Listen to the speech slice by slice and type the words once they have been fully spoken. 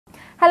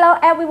Hello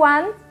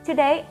everyone,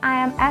 today I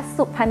am at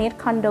Supanich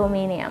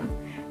Condominium.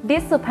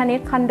 This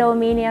Supanich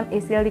Condominium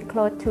is really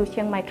close to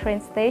Chiang Mai train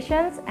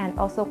stations and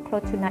also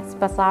close to Night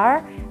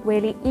Bazaar.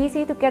 Really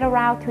easy to get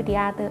around to the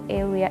other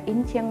area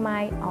in Chiang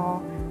Mai or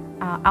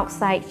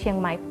outside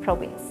Chiang Mai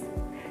province.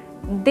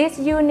 This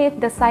unit,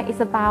 the size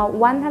is about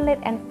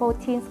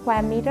 114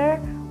 square meter,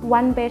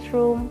 1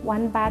 bedroom,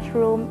 1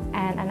 bathroom,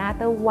 and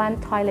another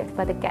 1 toilet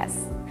for the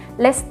guests.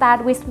 Let's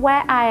start with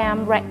where I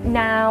am right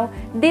now.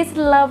 This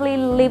lovely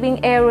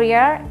living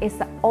area is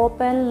an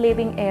open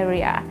living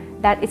area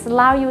that is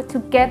allow you to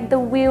get the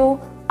view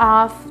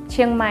of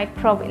Chiang Mai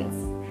province.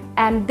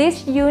 And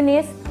this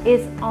unit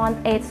is on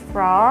 8th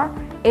floor.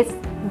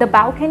 The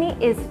balcony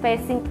is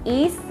facing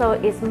east, so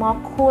it's more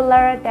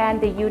cooler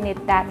than the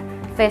unit that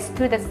faces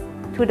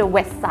to the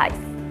west side.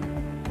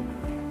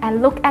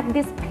 And look at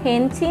this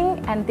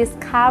painting and this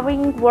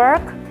carving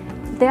work.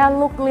 They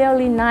look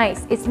really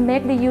nice. It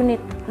makes the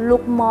unit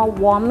look more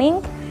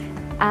warming,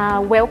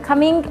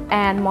 welcoming,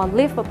 and more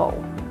livable.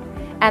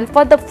 And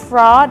for the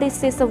floor,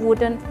 this is a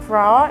wooden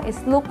floor. It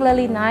looks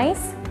really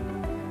nice.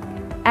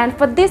 And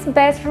for this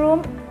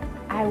bedroom,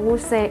 I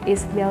would say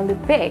it's really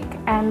big.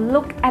 And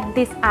look at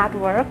this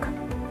artwork.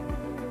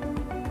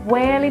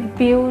 Very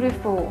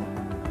beautiful.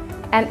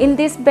 And in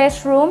this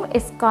bedroom,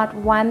 it's got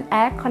 1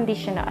 air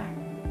conditioner.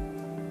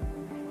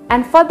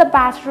 And for the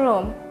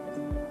bathroom,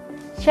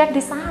 check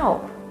this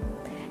out.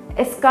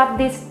 It's got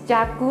this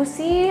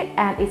jacuzzi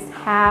and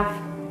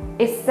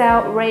it's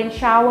a rain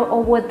shower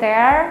over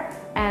there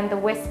and the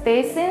wash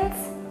basins,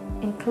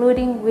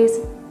 including with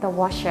the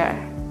washer.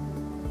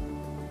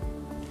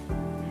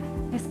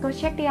 Let's go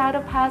check the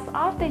other parts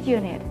of the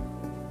unit.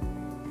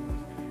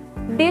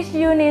 This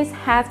unit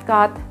has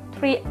got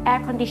 3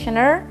 air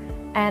conditioners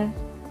and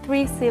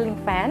 3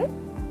 ceiling fans.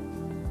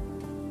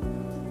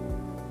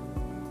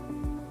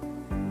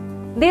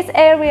 This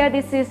area,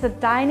 this is a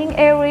dining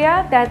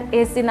area that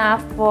is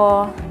enough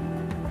for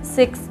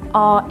 6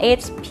 or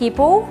 8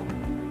 people.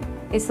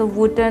 It's a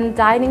wooden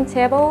dining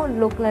table,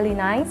 look really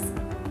nice.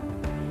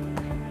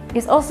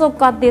 It's also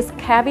got this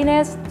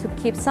cabinets to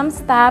keep some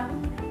stuff,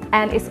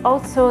 and it's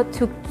also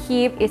to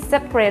keep it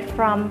separate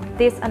from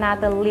this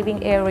another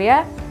living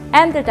area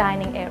and the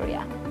dining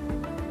area.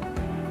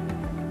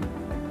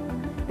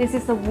 This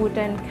is a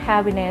wooden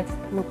cabinet,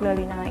 look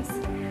really nice.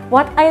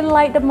 What I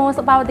like the most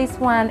about this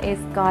one is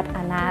got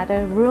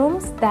another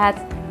rooms that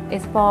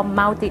is for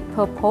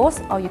multi-purpose,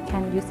 or you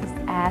can use it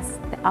as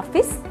the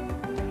office.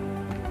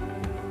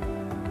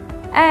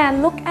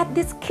 And look at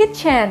this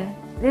kitchen.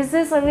 This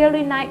is a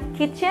really nice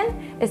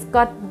kitchen. It's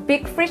got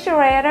big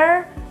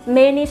refrigerator,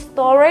 many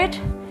storage,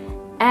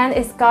 and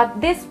it's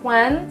got this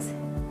one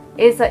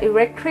is an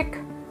electric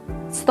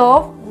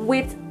stove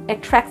with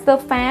extractor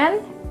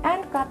fan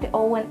and got the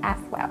oven as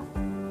well.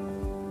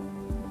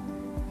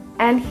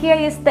 And here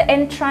is the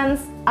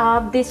entrance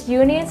of this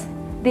unit.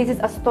 This is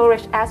a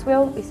storage as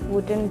well. It's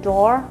wooden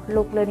door,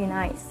 look really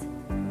nice.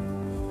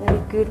 Very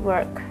good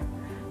work.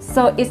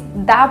 So it's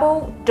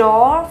double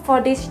door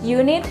for this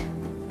unit.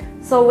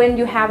 So when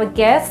you have a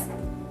guest,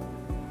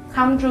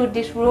 come through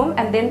this room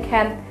and then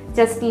can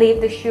just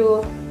leave the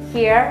shoe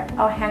here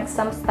or hang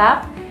some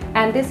stuff.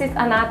 And this is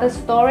another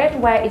storage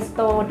where it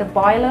stores the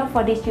boiler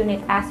for this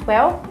unit as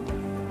well.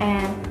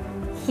 And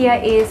here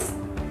is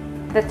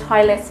the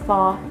toilets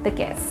for the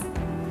guests.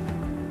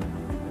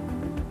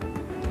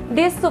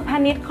 This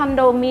Supanich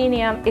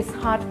Condominium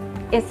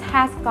it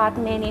has got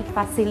many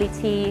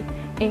facilities,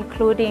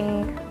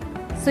 including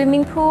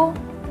swimming pool,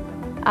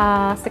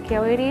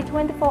 security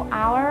 24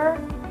 hours,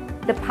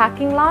 the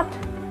parking lot,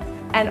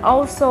 and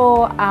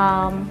also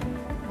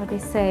what they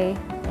say,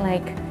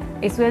 like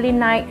it's really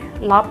nice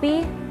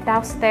lobby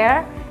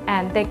downstairs,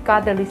 and they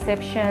got the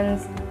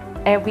receptions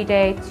every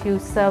day to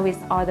service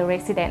all the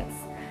residents.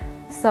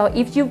 So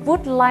if you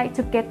would like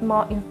to get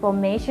more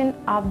information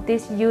of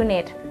this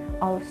unit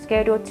or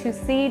schedule to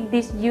see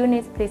this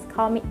unit, please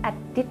call me at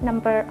this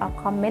number or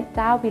comment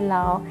down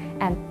below.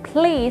 And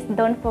please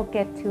don't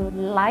forget to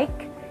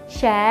like,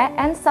 share,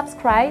 and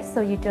subscribe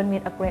so you don't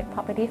miss a great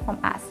property from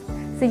us.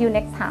 See you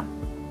next time.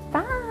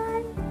 Bye!